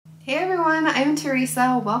Hey everyone, I'm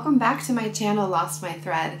Teresa. Welcome back to my channel, Lost My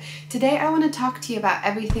Thread. Today I want to talk to you about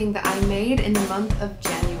everything that I made in the month of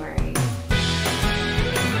January.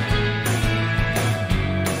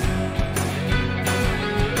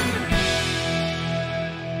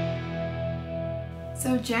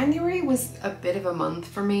 So January was a bit of a month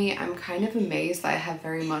for me. I'm kind of amazed that I have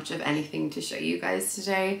very much of anything to show you guys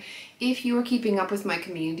today. If you were keeping up with my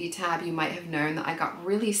community tab, you might have known that I got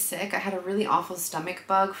really sick. I had a really awful stomach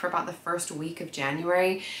bug for about the first week of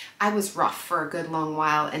January. I was rough for a good long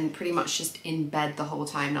while and pretty much just in bed the whole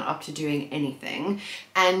time, not up to doing anything.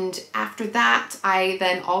 And after that, I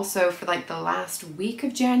then also, for like the last week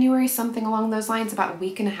of January, something along those lines, about a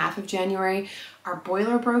week and a half of January, our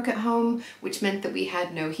boiler broke at home, which meant that we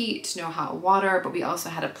had no heat, no hot water, but we also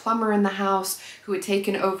had a plumber in the house who had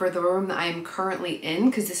taken over the room that I am currently in,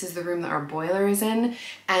 because this is the room that our boiler is in,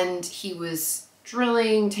 and he was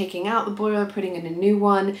drilling, taking out the boiler, putting in a new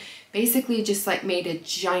one, basically just like made a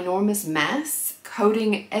ginormous mess,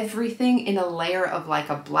 coating everything in a layer of like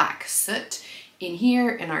a black soot in here,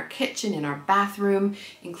 in our kitchen, in our bathroom,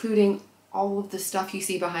 including all of the stuff you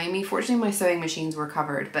see behind me. Fortunately, my sewing machines were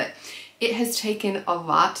covered, but it has taken a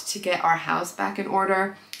lot to get our house back in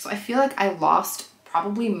order. So I feel like I lost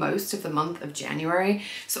probably most of the month of January.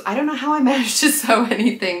 So I don't know how I managed to sew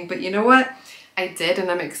anything, but you know what? I did, and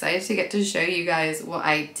I'm excited to get to show you guys what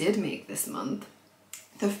I did make this month.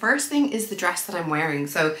 The first thing is the dress that I'm wearing.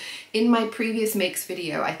 So in my previous makes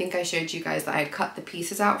video, I think I showed you guys that I had cut the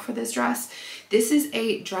pieces out for this dress. This is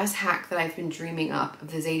a dress hack that I've been dreaming up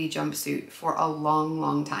of, the Zadie Jumpsuit, for a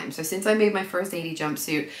long time. So since I made my first Zadie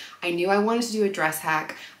Jumpsuit, I knew I wanted to do a dress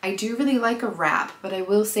hack. I do really like a wrap, but I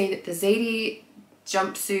will say that the Zadie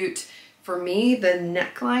Jumpsuit, for me, the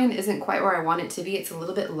neckline isn't quite where I want it to be. It's a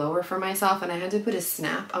little bit lower for myself, and I had to put a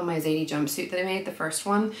snap on my Zadie Jumpsuit that I made, the first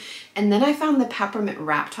one. And then I found the Peppermint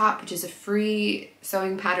Wrap Top, which is a free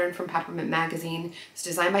sewing pattern from Peppermint Magazine. It's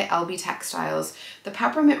designed by LB Textiles. The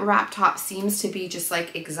Peppermint Wrap Top seems to be just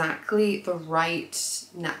like exactly the right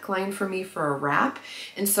neckline for me for a wrap.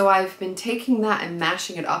 And so I've been taking that and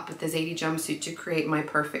mashing it up with the Zadie Jumpsuit to create my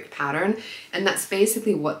perfect pattern. And that's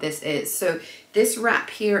basically what this is. So this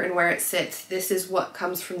wrap here and where it sits, this is what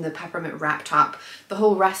comes from the Peppermint Wrap Top. The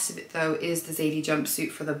whole rest of it though is the Zadie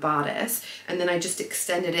Jumpsuit for the bodice. And then I just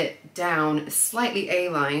extended it down slightly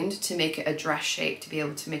A-lined to make it a dress shape, to be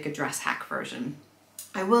able to make a dress hack version.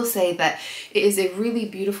 I will say that it is a really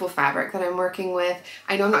beautiful fabric that I'm working with.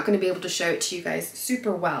 I know I'm not going to be able to show it to you guys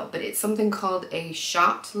super well, but it's something called a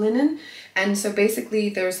shot linen. And so basically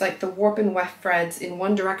there's like the warp and weft threads. In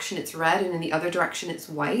one direction it's red and in the other direction it's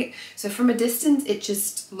white. So from a distance it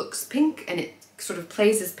just looks pink and it sort of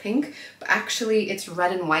plays as pink, but actually it's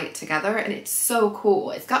red and white together, and it's so cool.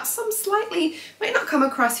 It's got some slightly, might not come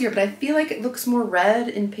across here, but I feel like it looks more red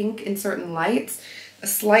and pink in certain lights. A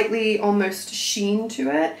slightly almost sheen to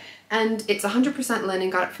it, and it's 100% linen,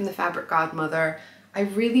 got it from the Fabric Godmother. I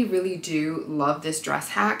really do love this dress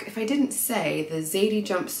hack. If I didn't say, the Zadie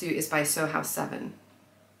Jumpsuit is by Sew House 7.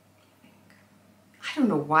 I don't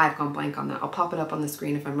know why I've gone blank on that. I'll pop it up on the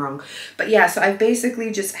screen if I'm wrong. But yeah, so I've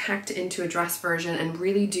basically just hacked it into a dress version and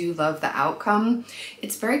really do love the outcome.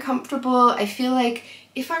 It's very comfortable. I feel like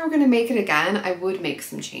if I were going to make it again, I would make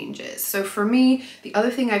some changes. So for me, the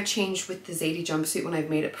other thing I've changed with the Zadie Jumpsuit when I've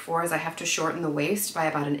made it before is I have to shorten the waist by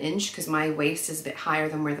about 1 inch, because my waist is a bit higher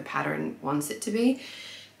than where the pattern wants it to be.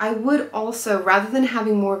 I would also, rather than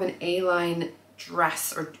having more of an A-line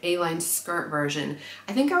dress or A-line skirt version,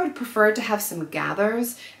 I think I would prefer to have some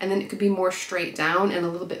gathers, and then it could be more straight down and a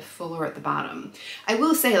little bit fuller at the bottom. I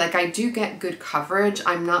will say, like, I do get good coverage.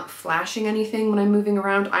 I'm not flashing anything when I'm moving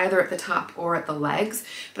around, either at the top or at the legs,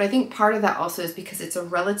 but I think part of that also is because it's a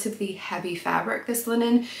relatively heavy fabric, this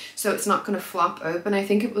linen, so it's not going to flop open. I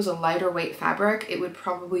think if it was a lighter weight fabric, it would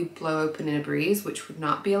probably blow open in a breeze, which would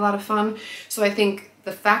not be a lot of fun. So I think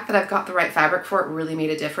the fact that I've got the right fabric for it really made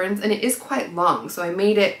a difference, and it is quite long, so I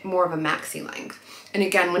made it more of a maxi length. And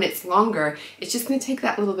again, when it's longer, it's just going to take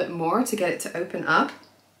that little bit more to get it to open up.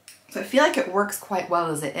 So I feel like it works quite well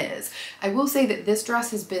as it is. I will say that this dress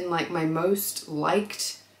has been like my most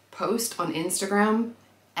liked post on Instagram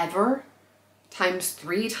ever.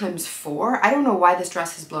 ×3, ×4. I don't know why this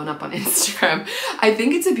dress has blown up on Instagram. I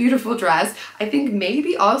think it's a beautiful dress. I think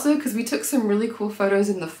maybe also because we took some really cool photos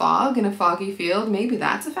in the fog, in a foggy field. Maybe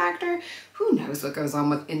that's a factor. Who knows what goes on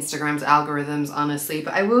with Instagram's algorithms, honestly.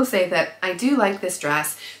 But I will say that I do like this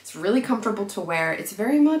dress. It's really comfortable to wear. It's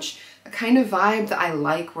very much a kind of vibe that I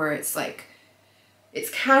like, where it's like it's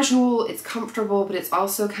casual, it's comfortable, but it's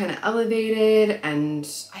also kind of elevated, and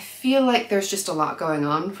I feel like there's just a lot going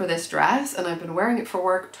on for this dress, and I've been wearing it for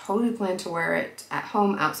work, totally plan to wear it at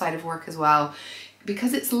home, outside of work as well.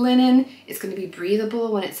 Because it's linen, it's going to be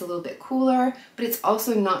breathable when it's a little bit cooler, but it's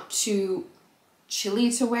also not too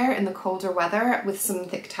chilly to wear in the colder weather with some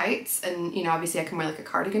thick tights. And you know, obviously I can wear like a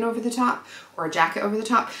cardigan over the top or a jacket over the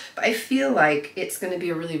top, but I feel like it's going to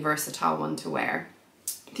be a really versatile one to wear.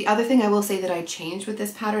 The other thing I will say that I changed with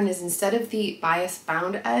this pattern is instead of the bias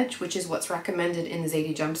bound edge, which is what's recommended in the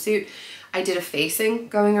Zadie Jumpsuit, I did a facing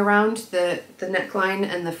going around the neckline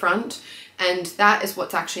and the front, and that is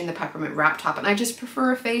what's actually in the peppermint wrap top, and I just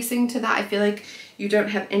prefer a facing to that. I feel like you don't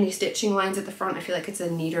have any stitching lines at the front. I feel like it's a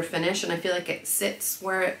neater finish, and I feel like it sits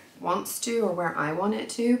where it wants to or where I want it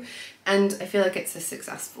to, and I feel like it's a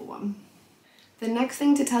successful one. The next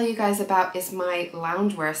thing to tell you guys about is my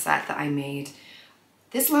loungewear set that I made.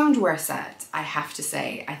 This loungewear set, I have to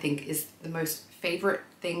say, I think is the most favorite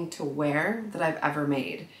thing to wear that I've ever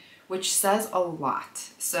made, which says a lot.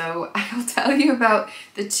 So I'll tell you about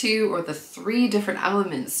the 2 or the 3 different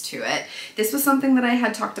elements to it. This was something that I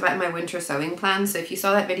had talked about in my winter sewing plan, so if you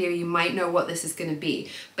saw that video, you might know what this is going to be.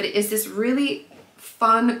 But it is this really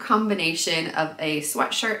fun combination of a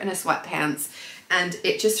sweatshirt and a sweatpants, and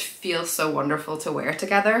it just feels so wonderful to wear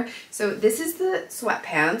together. So this is the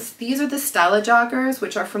sweatpants. These are the Stella Joggers,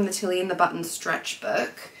 which are from the Tilly and the Button stretch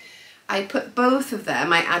book. I put both of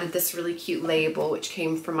them, I added this really cute label which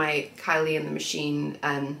came from my Kylie and the Machine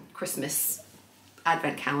Christmas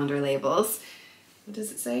advent calendar labels. What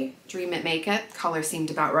does it say? Dream it, make it. Color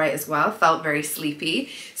seemed about right as well, felt very sleepy.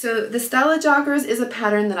 So the Stella Joggers is a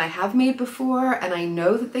pattern that I have made before, and I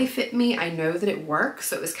know that they fit me, I know that it works,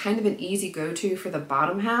 so it was kind of an easy go-to for the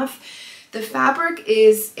bottom half. The fabric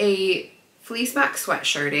is a fleeceback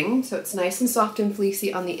sweatshirting, so it's nice and soft and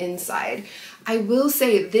fleecy on the inside. I will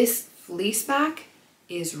say this fleeceback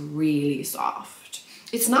is really soft.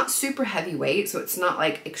 It's not super heavyweight, so it's not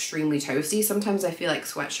like extremely toasty. Sometimes I feel like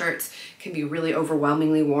sweatshirts can be really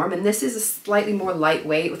overwhelmingly warm, and this is a slightly more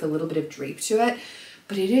lightweight with a little bit of drape to it,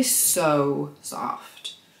 but it is so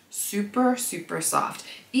soft. Super, super soft.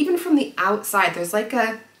 Even from the outside, there's like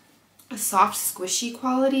a soft squishy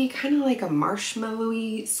quality, kind of like a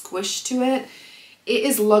marshmallowy squish to it. It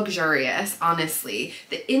is luxurious, honestly.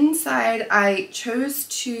 The inside, I chose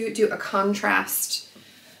to do a contrast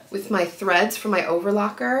with my threads for my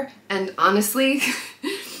overlocker, and honestly,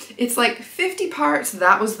 it's like 50 parts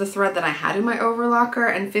that was the thread that I had in my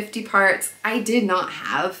overlocker, and 50 parts I did not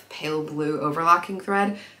have pale blue overlocking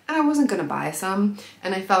thread, and I wasn't gonna buy some,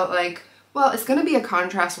 and I felt like, well, it's gonna be a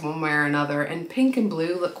contrast one way or another, and pink and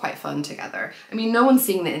blue look quite fun together. I mean, no one's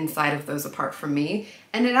seeing the inside of those apart from me,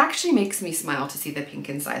 and it actually makes me smile to see the pink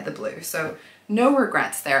inside the blue, so no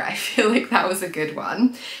regrets there. I feel like that was a good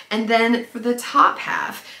one. And then for the top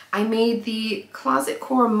half, I made the Closet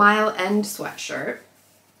Core Mile End Sweatshirt.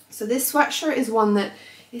 So this sweatshirt is one that,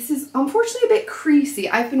 this is unfortunately a bit creasy.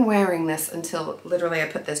 I've been wearing this until literally I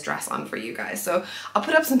put this dress on for you guys. So I'll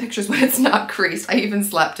put up some pictures when it's not creased. I even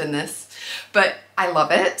slept in this, but I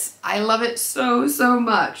love it. I love it so, so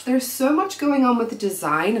much. There's so much going on with the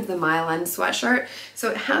design of the Mile End sweatshirt.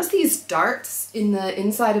 So it has these darts in the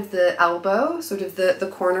inside of the elbow, sort of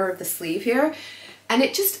the corner of the sleeve here. And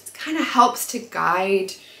it just kind of helps to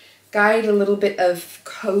guide a little bit of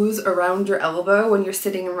coze around your elbow when you're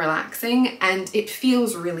sitting and relaxing, and it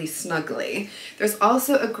feels really snuggly. There's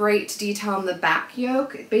also a great detail on the back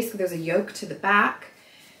yoke. Basically, there's a yoke to the back.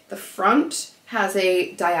 The front has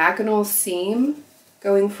a diagonal seam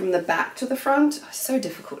going from the back to the front. Oh, so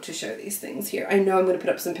difficult to show these things here. I know I'm going to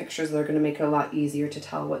put up some pictures that are going to make it a lot easier to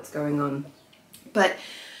tell what's going on. But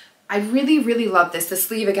I really, really love this. The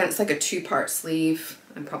sleeve, again, it's like a 2-part sleeve.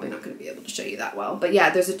 I'm probably not going to be able to show you that well, but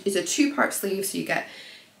yeah, it's a 2-part sleeve, so you get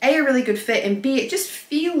A, a really good fit, and B, it just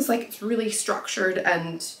feels like it's really structured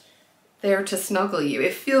and there to snuggle you.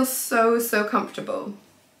 It feels so, so comfortable.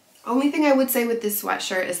 Only thing I would say with this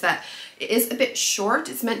sweatshirt is that it is a bit short.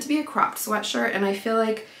 It's meant to be a cropped sweatshirt, and I feel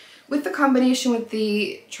like with the combination with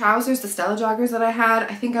the trousers, the Stella Joggers that I had,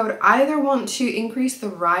 I think I would either want to increase the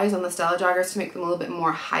rise on the Stella Joggers to make them a little bit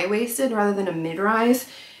more high-waisted rather than a mid-rise,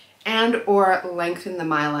 and or lengthen the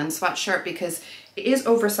Mile End sweatshirt because it is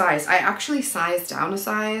oversized. I actually sized down a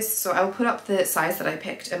size, so I'll put up the size that I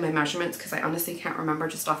picked and my measurements because I honestly can't remember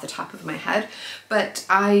just off the top of my head, but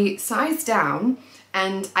I sized down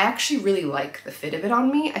and I actually really like the fit of it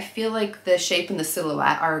on me. I feel like the shape and the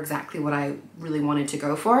silhouette are exactly what I really wanted to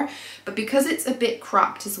go for, but because it's a bit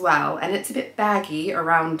cropped as well and it's a bit baggy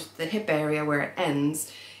around the hip area where it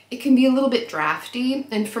ends, it can be a little bit drafty,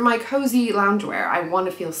 and for my cozy loungewear, I want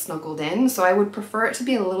to feel snuggled in, so I would prefer it to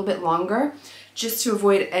be a little bit longer just to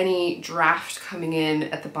avoid any draft coming in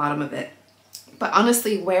at the bottom of it. But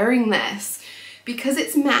honestly, wearing this, because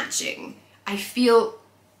it's matching, I feel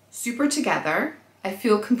super together. I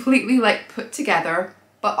feel completely like put together,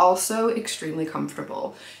 but also extremely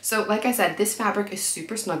comfortable. So like I said, this fabric is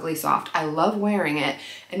super snuggly soft. I love wearing it,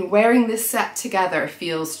 and wearing this set together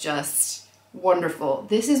feels just wonderful.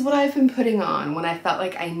 This is what I've been putting on when I felt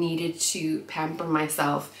like I needed to pamper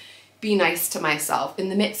myself, be nice to myself in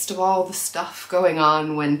the midst of all the stuff going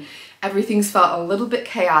on, when everything's felt a little bit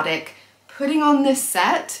chaotic. Putting on this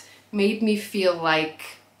set made me feel like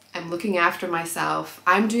I'm looking after myself.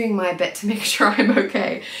 I'm doing my bit to make sure I'm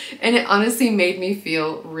okay. And it honestly made me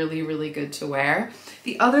feel really, really good to wear.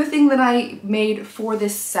 The other thing that I made for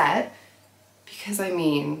this set, because I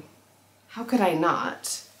mean, how could I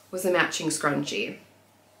not, was a matching scrunchie.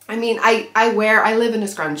 I mean, I live in a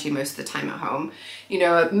scrunchie most of the time at home. You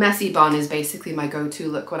know, a messy bun is basically my go-to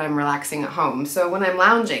look when I'm relaxing at home. So when I'm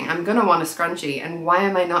lounging, I'm gonna want a scrunchie, and why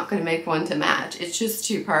am I not gonna make one to match? It's just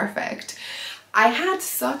too perfect. I had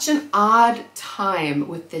such an odd time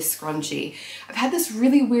with this scrunchie. I've had this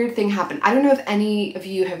really weird thing happen. I don't know if any of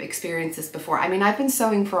you have experienced this before. I mean, I've been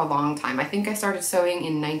sewing for a long time. I think I started sewing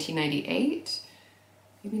in 1998.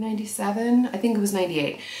 Maybe 97, I think it was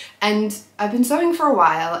 98. And I've been sewing for a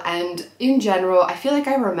while, and in general, I feel like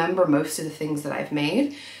I remember most of the things that I've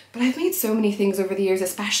made, but I've made so many things over the years,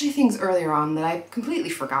 especially things earlier on, that I've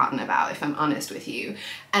completely forgotten about, if I'm honest with you.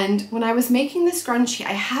 And when I was making this scrunchie,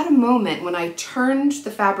 I had a moment when I turned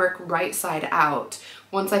the fabric right side out,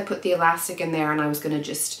 once I put the elastic in there and I was gonna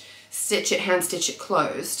just stitch it, hand stitch it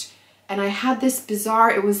closed. And I had this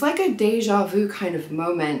bizarre, it was like a deja vu kind of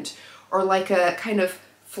moment, or like a kind of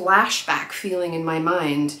flashback feeling in my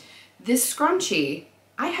mind. This scrunchie,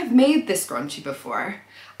 I have made this scrunchie before.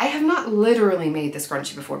 I have not literally made this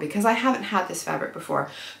scrunchie before because I haven't had this fabric before,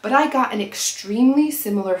 but I got an extremely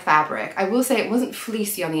similar fabric. I will say it wasn't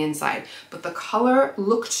fleecy on the inside, but the color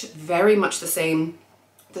looked very much the same.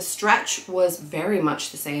 The stretch was very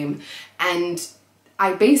much the same, and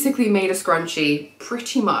I basically made a scrunchie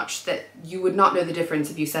pretty much that you would not know the difference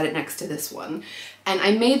if you set it next to this one. And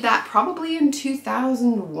I made that probably in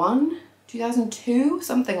 2001, 2002,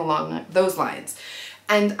 something along those lines.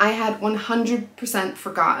 And I had 100%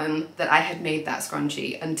 forgotten that I had made that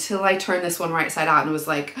scrunchie until I turned this one right side out and was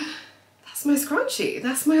like, that's my scrunchie.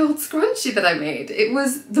 That's my old scrunchie that I made. It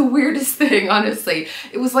was the weirdest thing, honestly.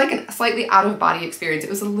 It was like a slightly out of body experience. It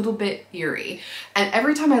was a little bit eerie. And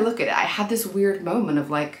every time I look at it, I had this weird moment of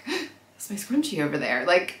like, that's my scrunchie over there.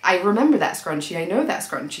 Like, I remember that scrunchie. I know that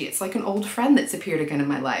scrunchie. It's like an old friend that's appeared again in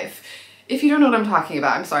my life. If you don't know what I'm talking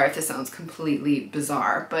about, I'm sorry if this sounds completely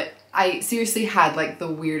bizarre, but I seriously had like the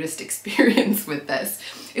weirdest experience with this.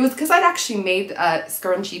 It was because I'd actually made a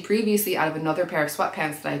scrunchie previously out of another pair of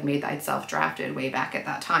sweatpants that I'd made that I'd self-drafted way back at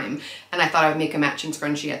that time. And I thought I would make a matching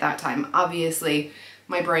scrunchie at that time. Obviously,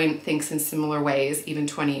 my brain thinks in similar ways, even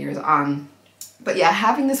 20 years on. But yeah,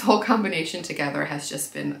 having this whole combination together has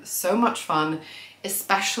just been so much fun,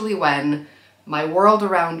 especially when my world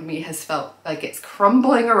around me has felt like it's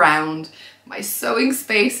crumbling around. My sewing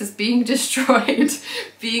space is being destroyed.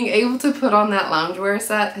 Being able to put on that loungewear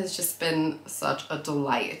set has just been such a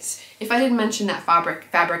delight. If I didn't mention that fabric,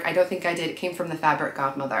 I don't think I did. It came from the Fabric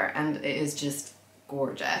Godmother, and it is just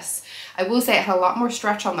gorgeous. I will say it had a lot more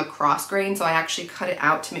stretch on the cross grain, so I actually cut it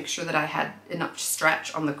out to make sure that I had enough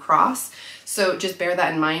stretch on the cross. So just bear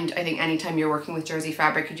that in mind. I think anytime you're working with jersey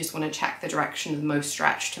fabric, you just want to check the direction of the most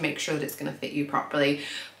stretch to make sure that it's going to fit you properly.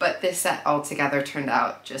 But this set altogether turned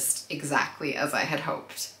out just exactly as I had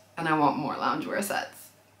hoped, and I want more loungewear sets.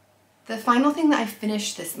 The final thing that I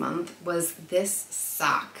finished this month was this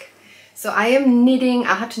sock. So I am knitting,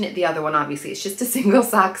 I'll have to knit the other one obviously, it's just a single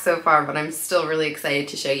sock so far, but I'm still really excited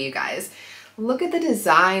to show you guys. Look at the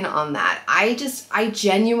design on that. I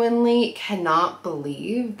genuinely cannot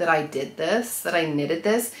believe that I did this, that I knitted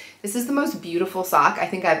this. This is the most beautiful sock I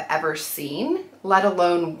think I've ever seen, let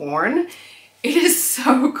alone worn. It is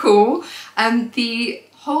so cool. The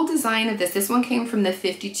whole design of this one came from the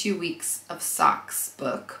 52 Weeks of Socks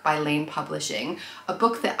book by Lane Publishing, a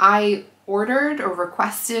book that I ordered or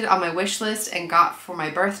requested on my wish list and got for my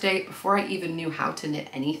birthday before I even knew how to knit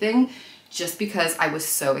anything, just because I was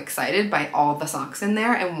so excited by all the socks in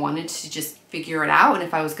there and wanted to just figure it out. And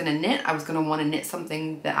if I was gonna knit, I was gonna wanna knit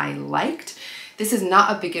something that I liked. This is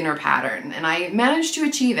not a beginner pattern, and I managed to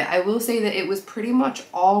achieve it. I will say that it was pretty much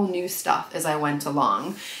all new stuff as I went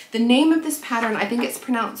along. The name of this pattern, I think it's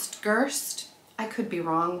pronounced Gerste. I could be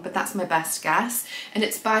wrong, but that's my best guess. And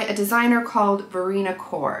it's by a designer called Verena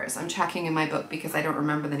Cohrs. I'm checking in my book because I don't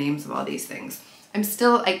remember the names of all these things. I'm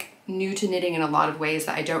still like new to knitting in a lot of ways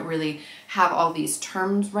that I don't really have all these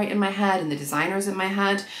terms right in my head and the designers in my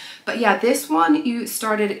head. But yeah, this one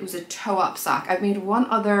it was a toe-up sock. I've made one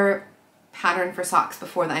other pattern for socks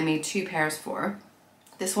before that I made 2 pairs for.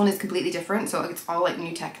 This one is completely different, so it's all like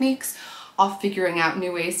new techniques, off figuring out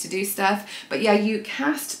new ways to do stuff. But yeah, you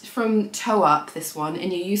cast from toe up this one,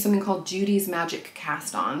 and you use something called Judy's Magic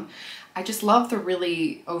Cast On. I just love the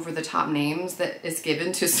really over-the-top names that is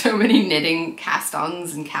given to so many knitting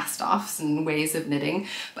cast-ons and cast-offs and ways of knitting.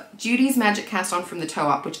 But Judy's Magic Cast On from the toe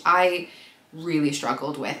up, which I really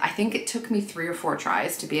struggled with. I think it took me 3 or 4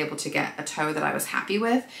 tries to be able to get a toe that I was happy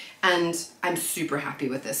with, and I'm super happy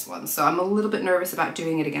with this one. So I'm a little bit nervous about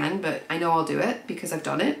doing it again, but I know I'll do it because I've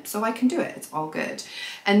done it, so I can do it. It's all good.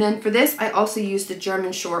 And then for this, I also used the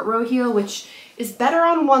German short row heel, which is better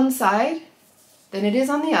on one side than it is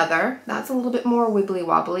on the other. That's a little bit more wibbly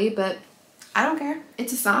wobbly, but I don't care.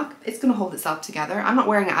 It's a sock. It's gonna hold itself together. I'm not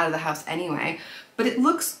wearing it out of the house anyway, but it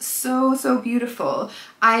looks so, so beautiful.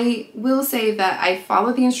 I will say that I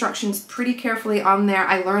followed the instructions pretty carefully on there.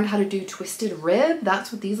 I learned how to do twisted rib.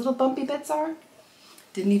 That's what these little bumpy bits are.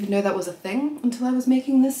 Didn't even know that was a thing until I was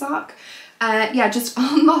making this sock. Yeah, just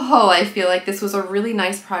on the whole, I feel like this was a really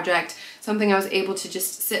nice project, something I was able to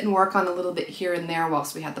just sit and work on a little bit here and there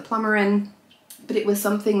whilst we had the plumber in. But it was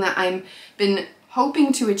something that I've been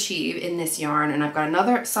hoping to achieve in this yarn, and I've got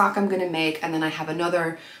another sock I'm going to make, and then I have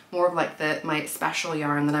another more of like my special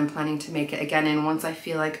yarn that I'm planning to make it again in once I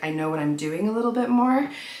feel like I know what I'm doing a little bit more.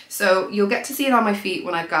 So you'll get to see it on my feet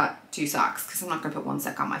when I've got 2 socks, because I'm not going to put 1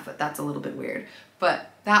 sock on my foot. That's a little bit weird. But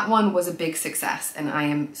that one was a big success, and I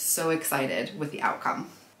am so excited with the outcome.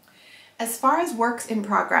 As far as works in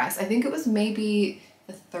progress, I think it was maybe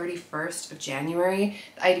the 31st of January.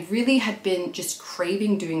 I really had been just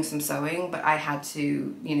craving doing some sewing, but I had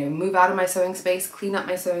to, you know, move out of my sewing space, clean up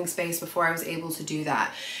my sewing space before I was able to do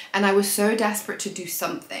that. And I was so desperate to do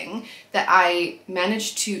something that I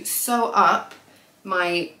managed to sew up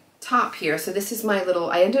my top here. So this is my little,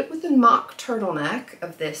 I ended up with a mock turtleneck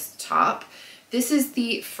of this top. This is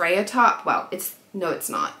the Freya top. Well, no, it's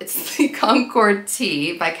not. It's the Concord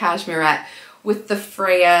Tee by Cashmerette, with the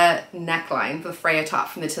Freya neckline, the Freya top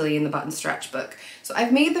from the Tilly and the Button stretch book. So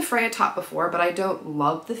I've made the Freya top before, but I don't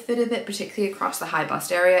love the fit of it, particularly across the high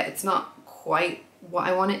bust area. It's not quite what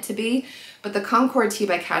I want it to be, but the Concord Tee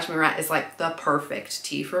by Cashmerette is like the perfect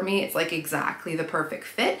tee for me. It's like exactly the perfect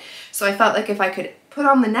fit. So I felt like if I could put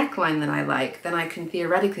on the neckline that I like, then I can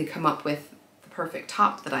theoretically come up with the perfect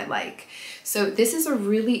top that I like. So this is a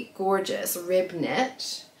really gorgeous rib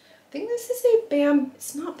knit. I think this is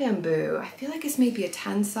it's not bamboo. I feel like it's maybe a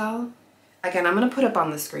tencel. Again, I'm gonna put up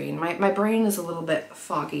on the screen. My brain is a little bit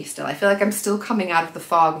foggy still. I feel like I'm still coming out of the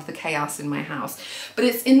fog of the chaos in my house. But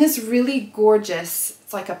it's in this really gorgeous,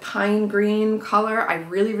 it's like a pine green color. I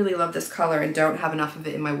really, really love this color and don't have enough of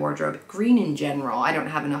it in my wardrobe. Green in general, I don't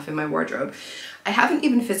have enough in my wardrobe. I haven't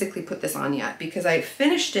even physically put this on yet because I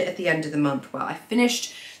finished it at the end of the month. Well, I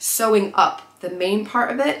finished sewing up the main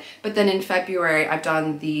part of it, but then in February I've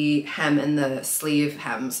done the hem and the sleeve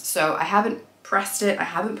hems. So I haven't pressed it, I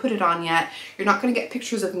haven't put it on yet. You're not gonna get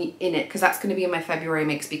pictures of me in it because that's gonna be in my February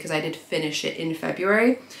mix because I did finish it in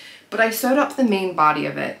February. But I sewed up the main body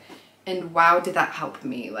of it, and wow, did that help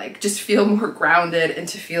me like just feel more grounded and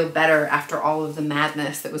to feel better after all of the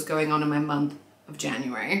madness that was going on in my month of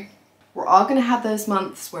January. We're all gonna have those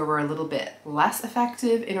months where we're a little bit less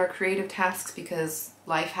effective in our creative tasks because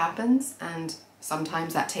life happens and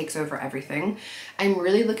sometimes that takes over everything. I'm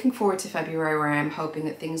really looking forward to February, where I'm hoping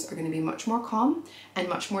that things are going to be much more calm and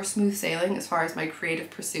much more smooth sailing as far as my creative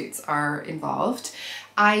pursuits are involved.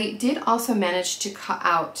 I did also manage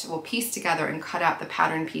to piece together and cut out the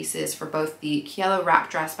pattern pieces for both the Kielo wrap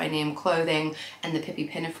dress by Name Clothing and the Pippi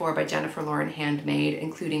Pinafore by Jennifer Lauren Handmade,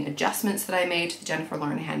 including adjustments that I made to the Jennifer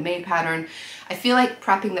Lauren Handmade pattern. I feel like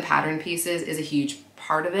prepping the pattern pieces is a huge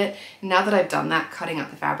part of it. Now that I've done that, cutting out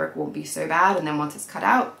the fabric won't be so bad, and then once it's cut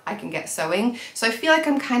out, I can get sewing. So I feel like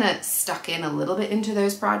I'm kind of stuck in a little bit into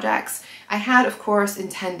those projects. I had, of course,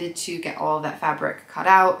 intended to get all of that fabric cut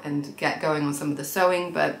out and get going on some of the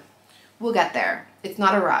sewing, but we'll get there. It's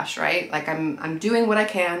not a rush, right? Like I'm doing what I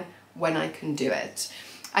can when I can do it.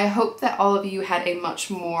 I hope that all of you had a much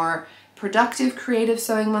more productive creative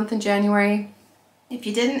sewing month in January. If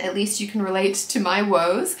you didn't, at least you can relate to my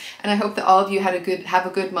woes, and I hope that all of you have a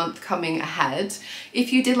good month coming ahead.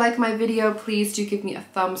 If you did like my video, please do give me a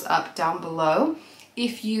thumbs up down below.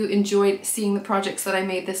 If you enjoyed seeing the projects that I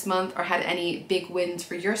made this month or had any big wins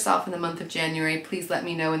for yourself in the month of January, please let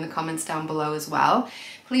me know in the comments down below as well.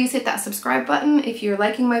 Please hit that subscribe button if you're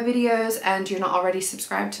liking my videos and you're not already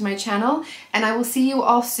subscribed to my channel. And I will see you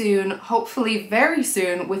all soon, hopefully very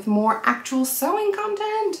soon, with more actual sewing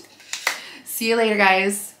content. See you later,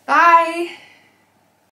 guys. Bye!